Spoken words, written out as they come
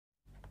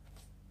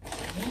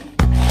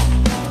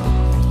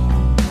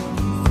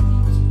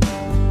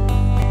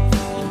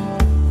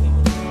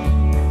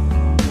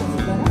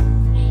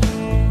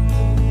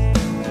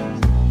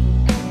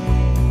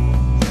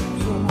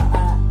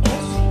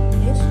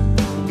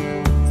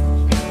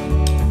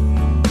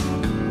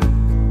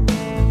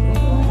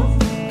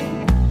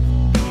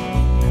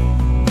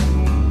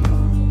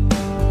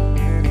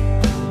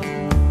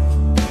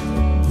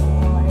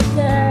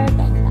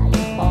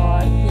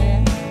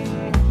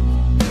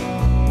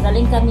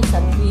Galing kami sa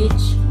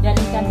beach. Kaya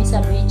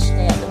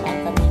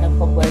dumaan kami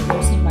nagpa-burger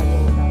si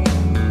Mayo.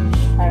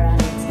 Para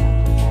sa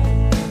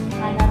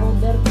Ana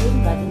Roder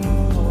din ba din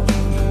mo?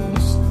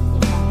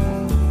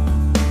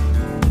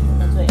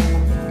 That's why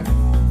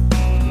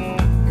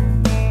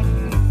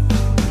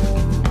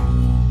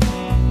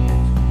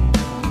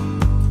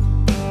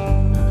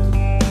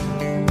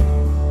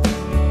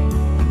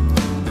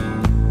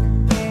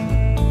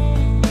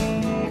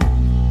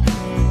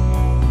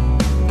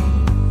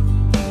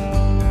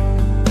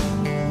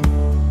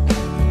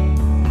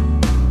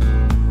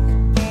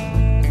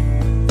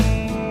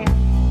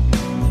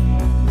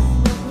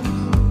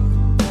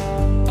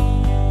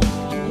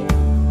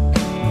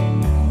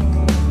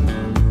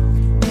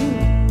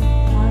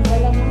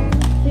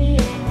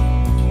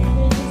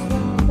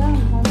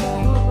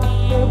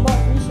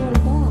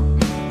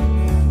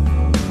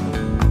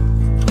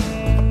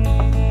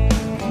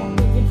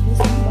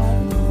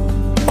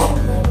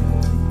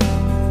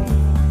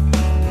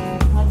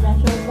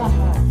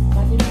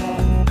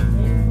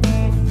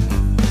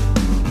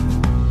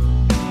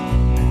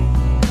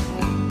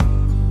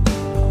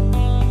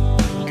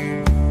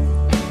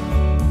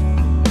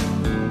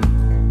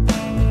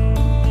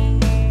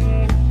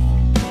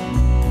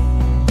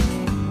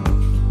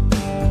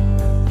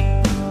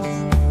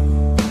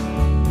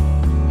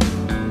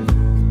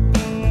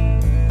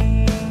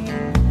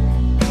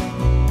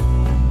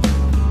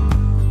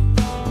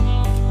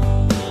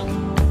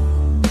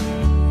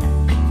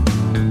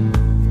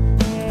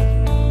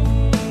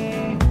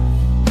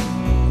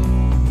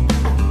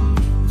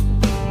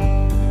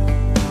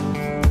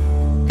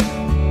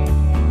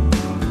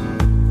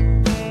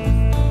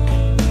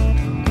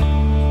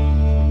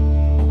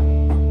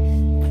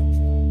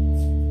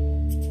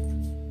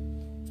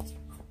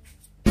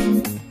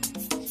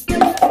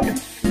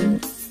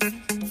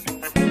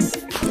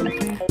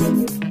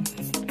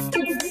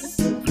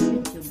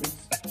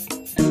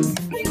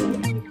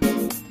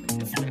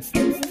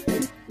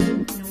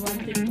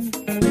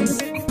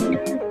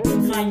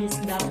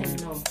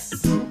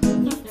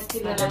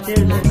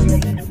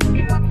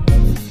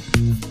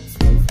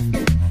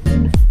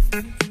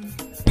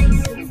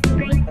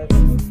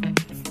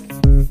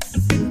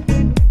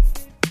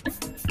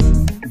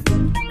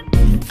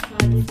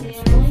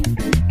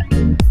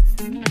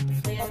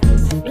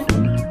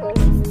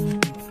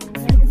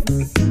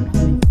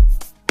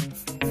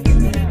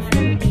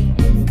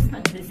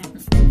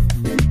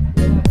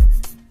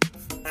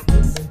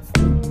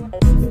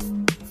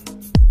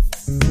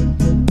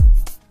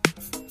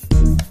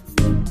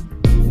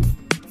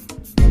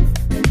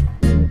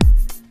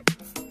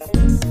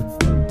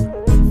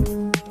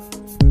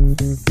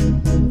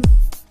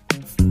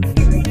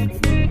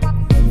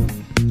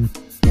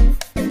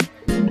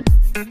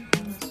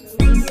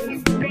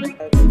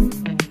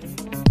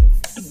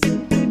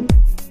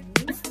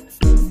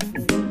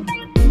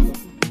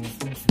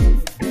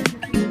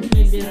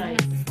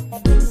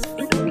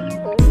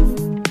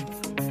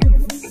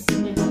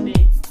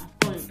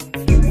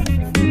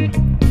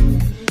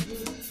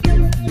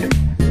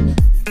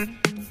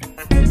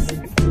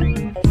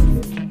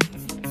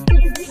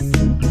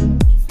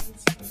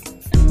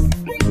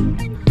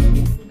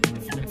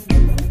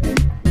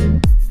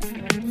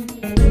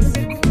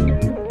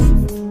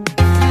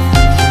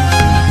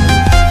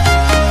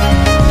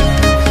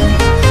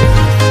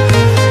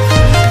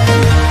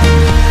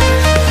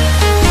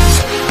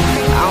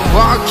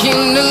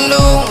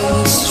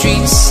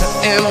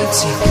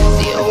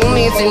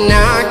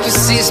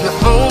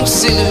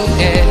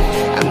silhouette.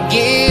 I'm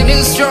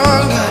getting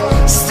stronger,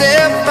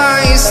 step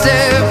by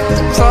step.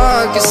 The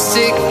clock is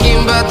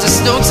ticking, but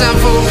there's no time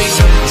for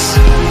regrets.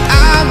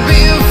 I've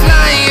been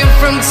flying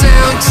from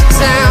town to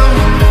town,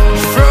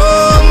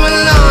 from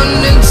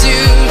London to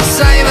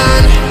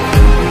Taiwan.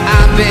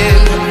 I've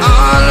been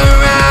all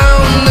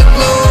around the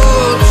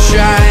globe,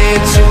 trying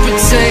to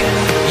protect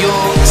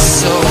your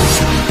soul.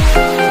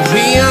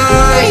 We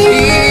are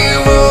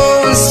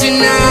heroes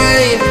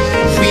tonight.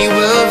 We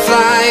will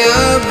fly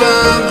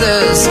above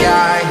the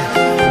sky.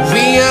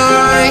 We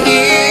are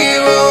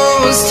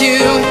heroes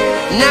tonight.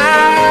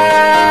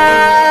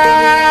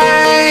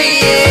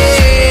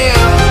 Yeah.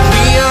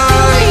 We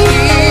are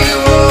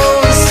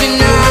heroes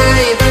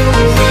tonight.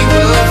 We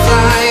will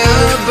fly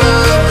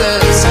above the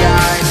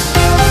sky.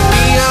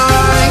 We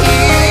are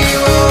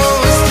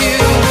heroes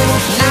tonight.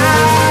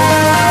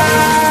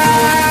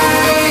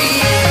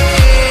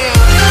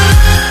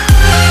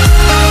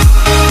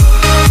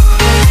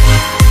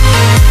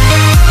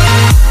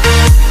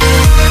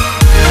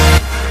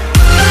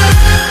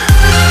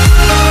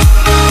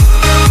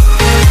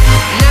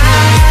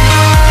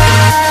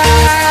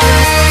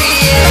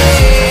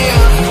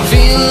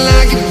 Feel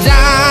like a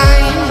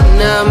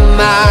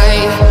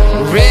dynamite,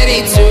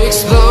 ready to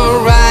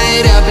explore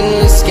right up in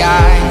the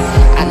sky.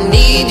 I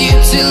need you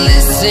to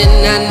listen,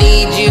 I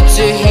need you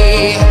to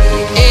hear,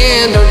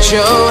 and don't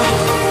show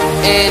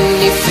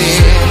any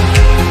fear.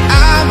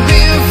 I've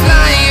been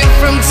flying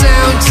from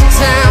town to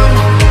town,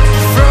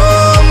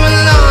 from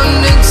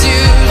London to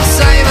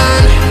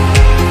Taiwan.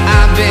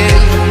 I've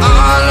been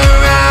all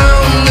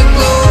around the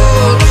globe.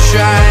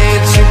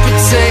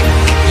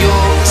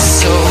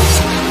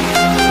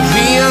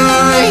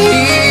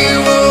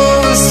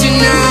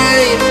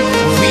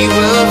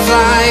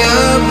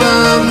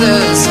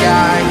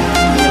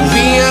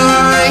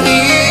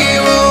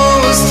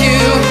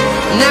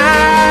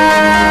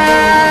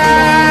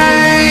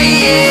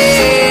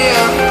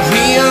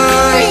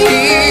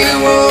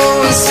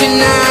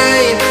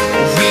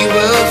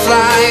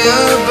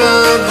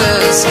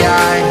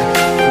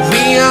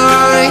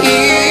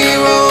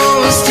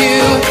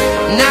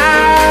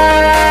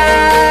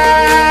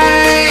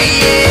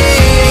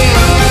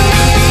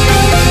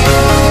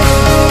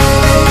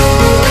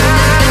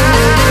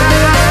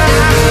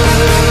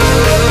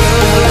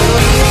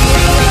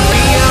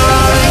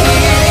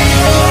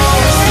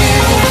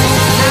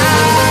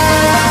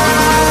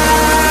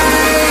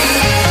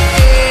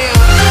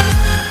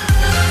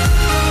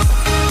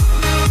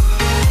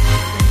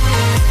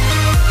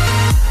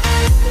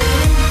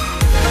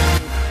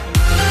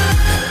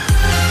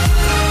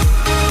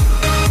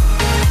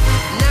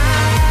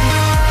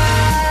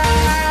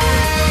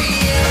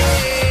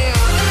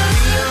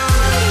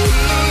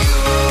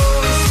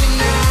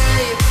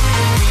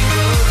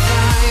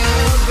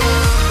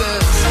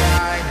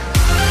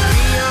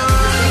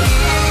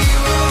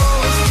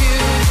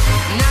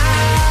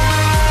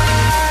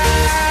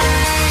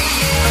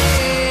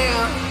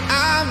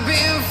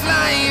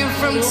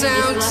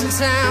 Town to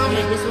town,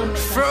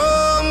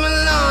 from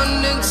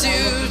London to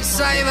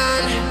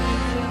Taiwan,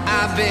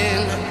 I've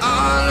been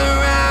all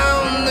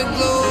around the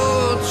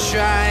globe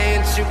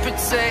trying to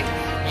protect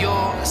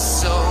your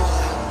soul.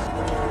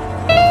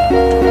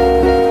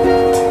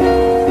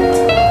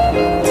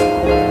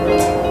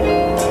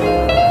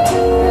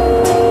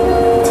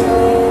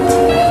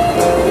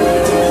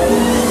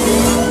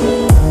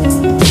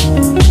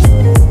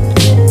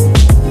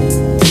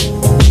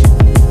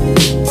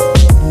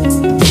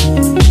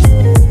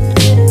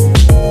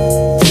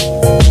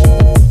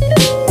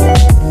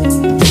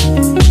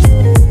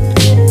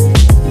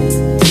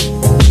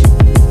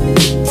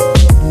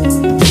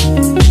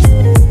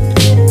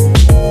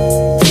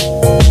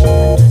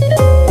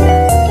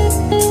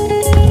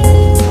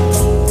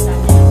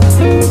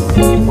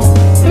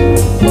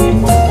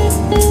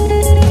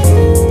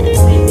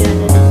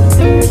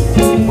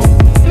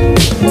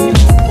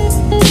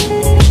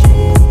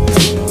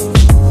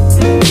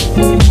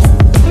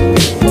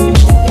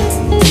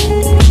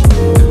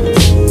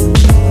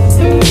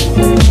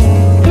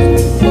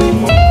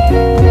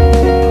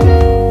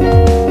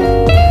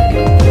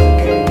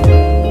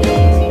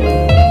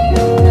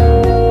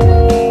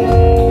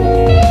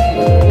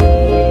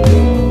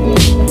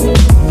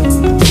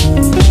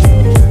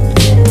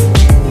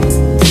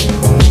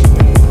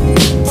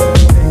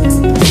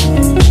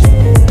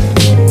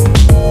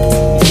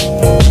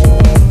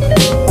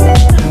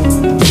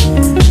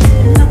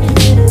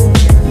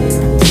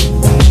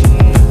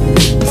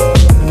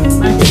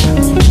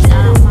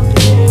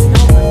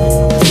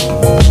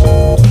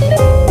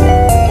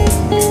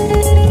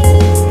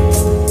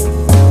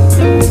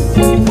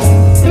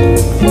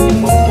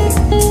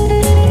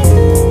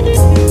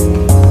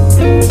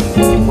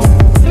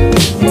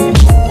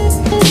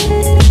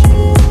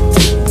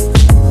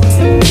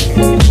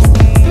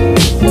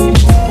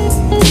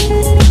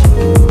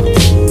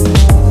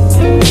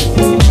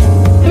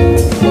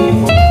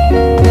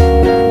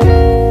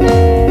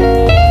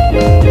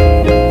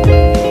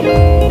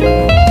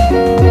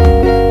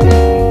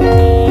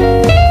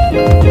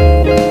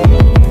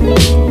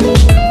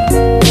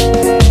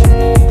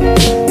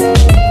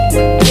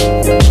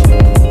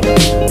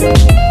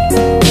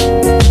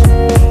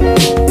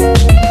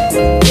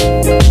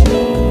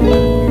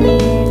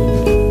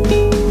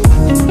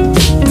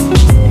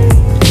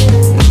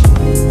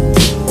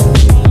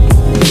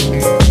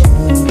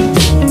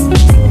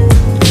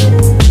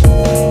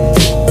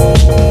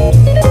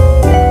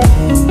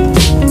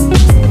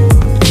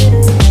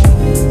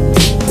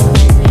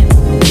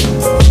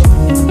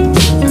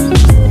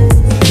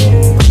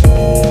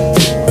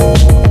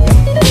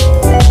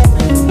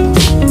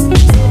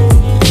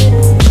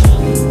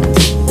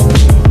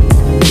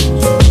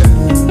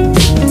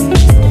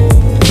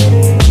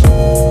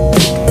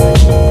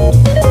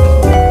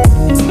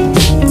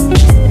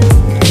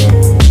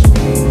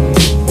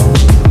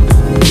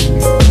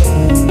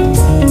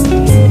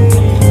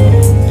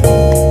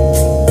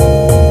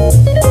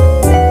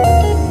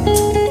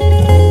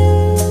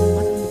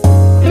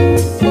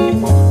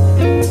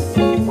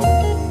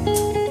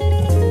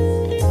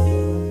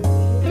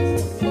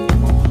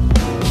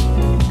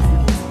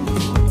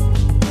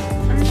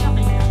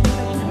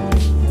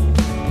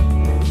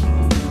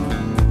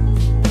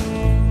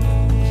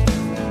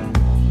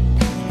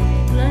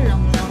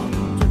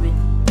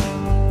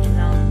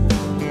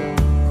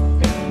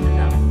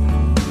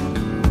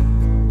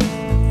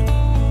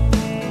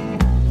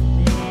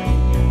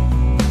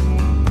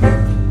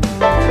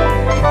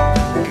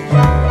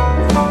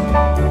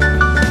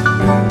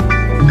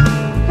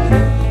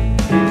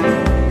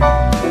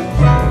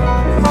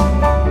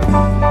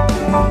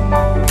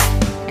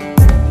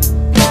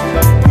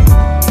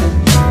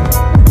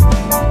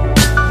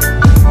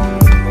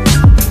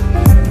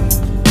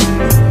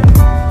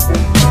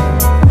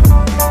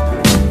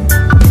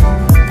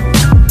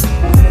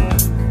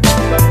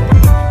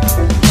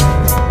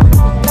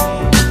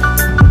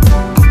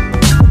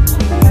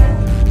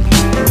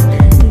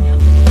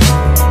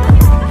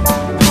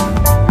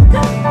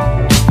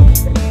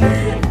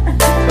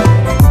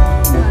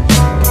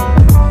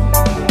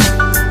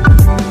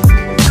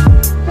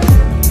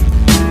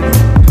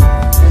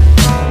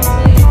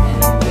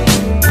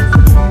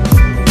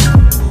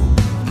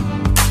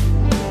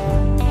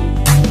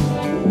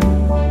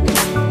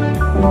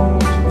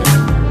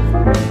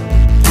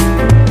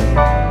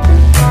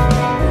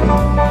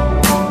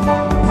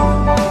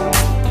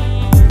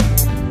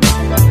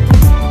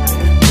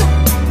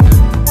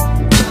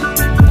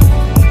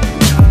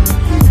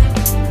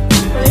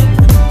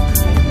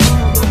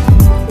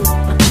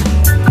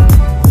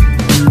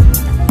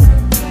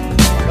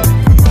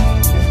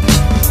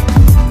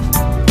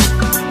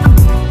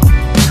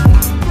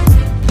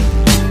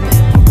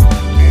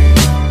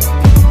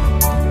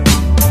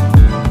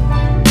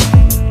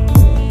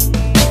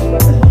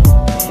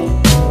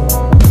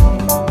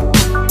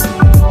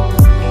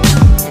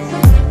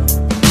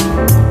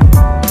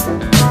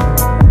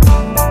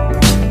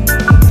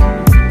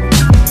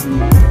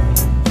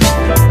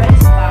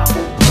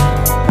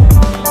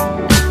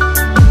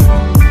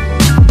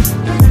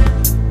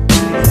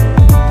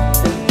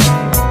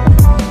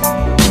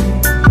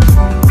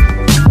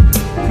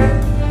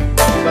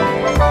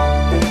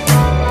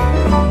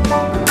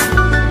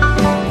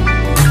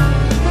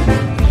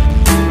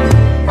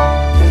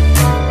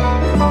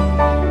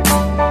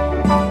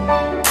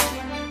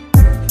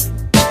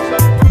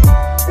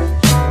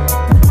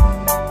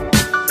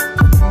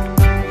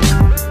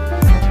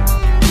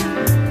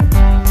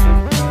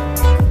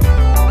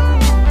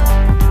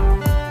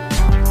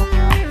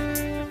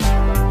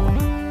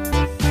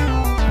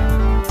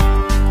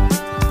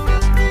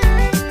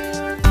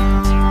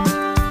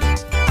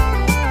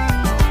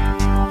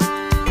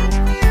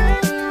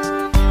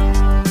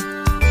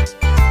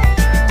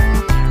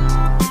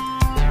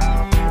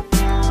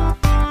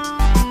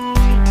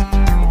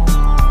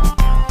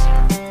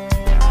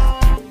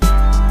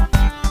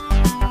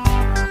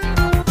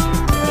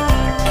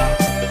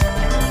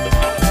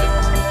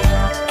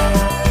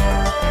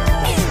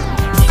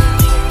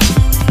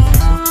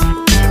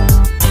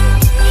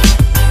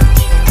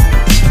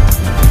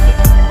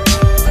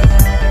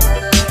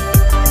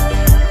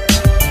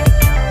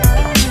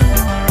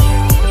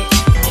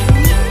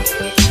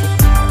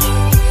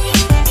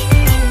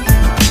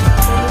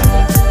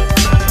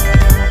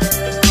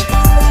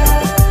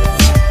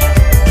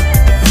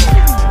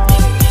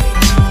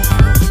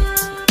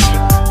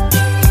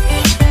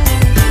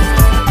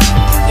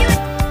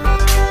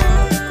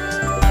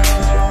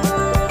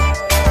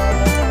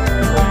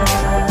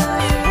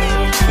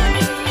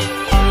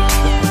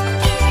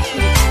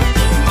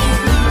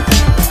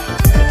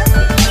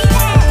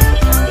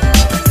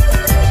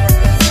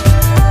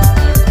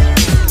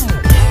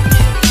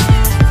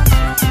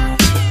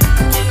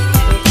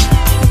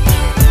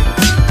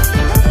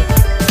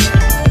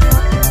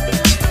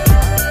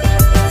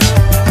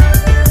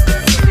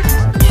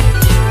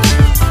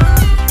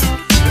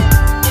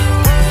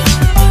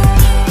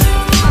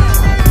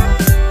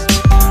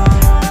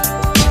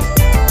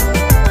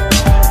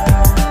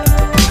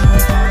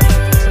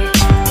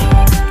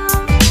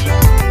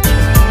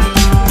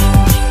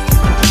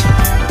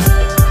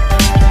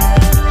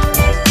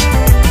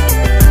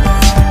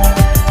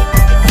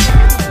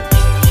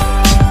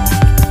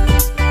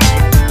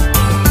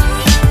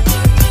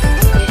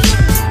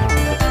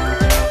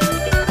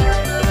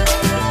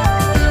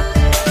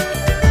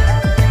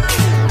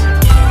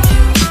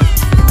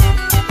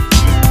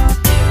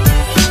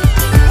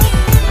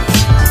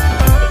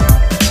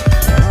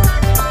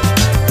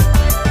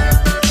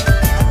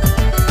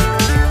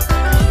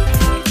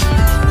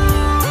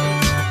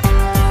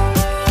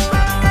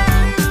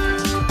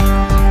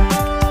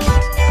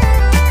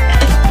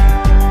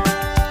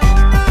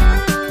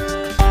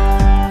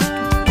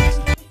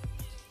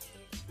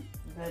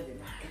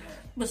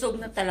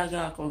 Busog na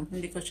talaga ako.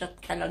 Hindi ko siya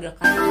talaga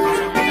kaya.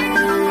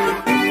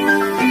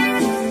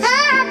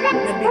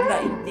 Nabigla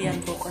intiyan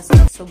ko kasi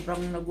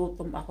sobrang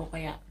nagutom ako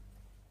kaya.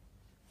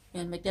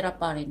 Yan, may tira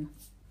pa rin.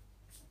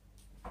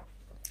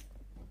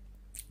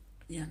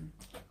 Yan.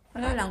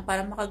 Wala lang,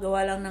 para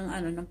makagawa lang ng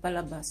ano, ng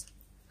palabas.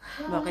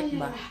 Bakit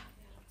ba?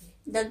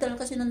 Daldal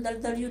kasi ng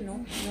daldal yun,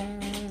 no? Yung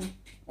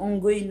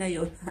unggoy na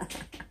yun.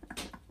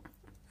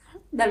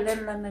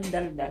 Daldal lang ng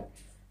daldal.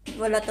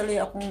 Wala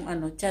tuloy akong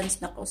ano, chance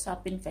na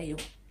kausapin kayo.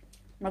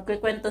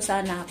 Magkikwento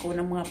sana ako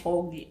ng mga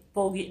pogi.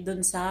 Pogi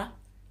dun sa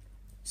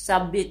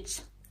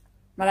beach.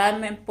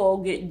 Maraming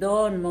pogi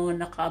doon,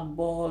 mga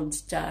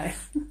naka-bolds, char.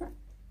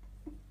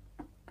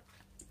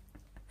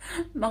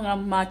 Mga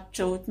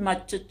macho,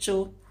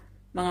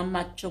 mga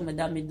macho,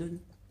 madami dun.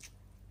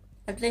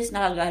 At least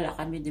nakagala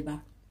kami, di ba?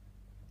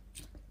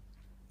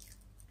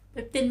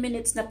 15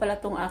 minutes na pala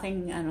tong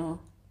aking,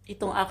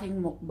 itong aking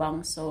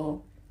mukbang.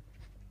 So,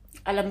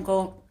 alam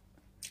ko,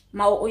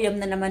 mauuyam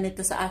na naman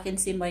ito sa akin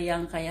si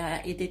Mayang,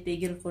 kaya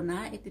ititigil ko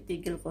na.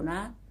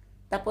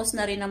 Tapos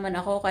na rin naman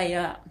ako,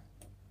 kaya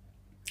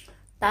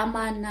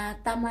tama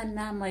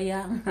na,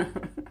 Mayang.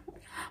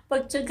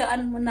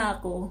 Pagtsagaan mo na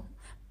ako.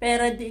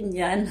 Pera din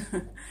yan.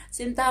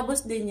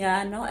 Sintabos din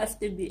yan, no?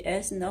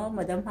 FTBS, no?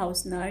 Madam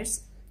House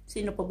Nurse.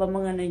 Sino pa ba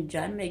mga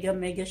nandyan?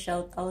 Mega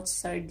shout out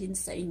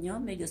sardines sa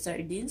inyo. Mega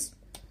sardines.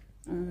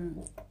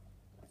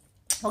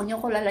 Huwag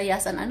niyo ko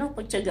lalayasan.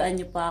 Pagtsagaan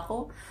niyo pa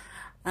ako.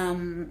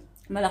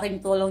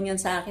 Malaking tulong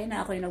yan sa akin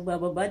na ako yung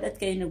nagbababad at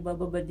kayo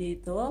nagbababad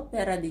dito.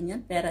 Pera din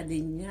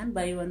yan.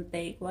 Buy one,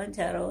 take one.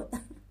 Charot.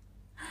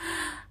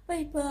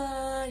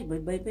 Bye-bye.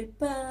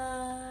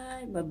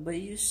 Bye-bye.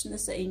 Babayus na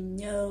sa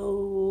inyo.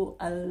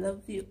 I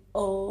love you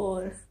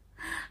all.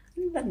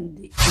 Ang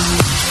landi.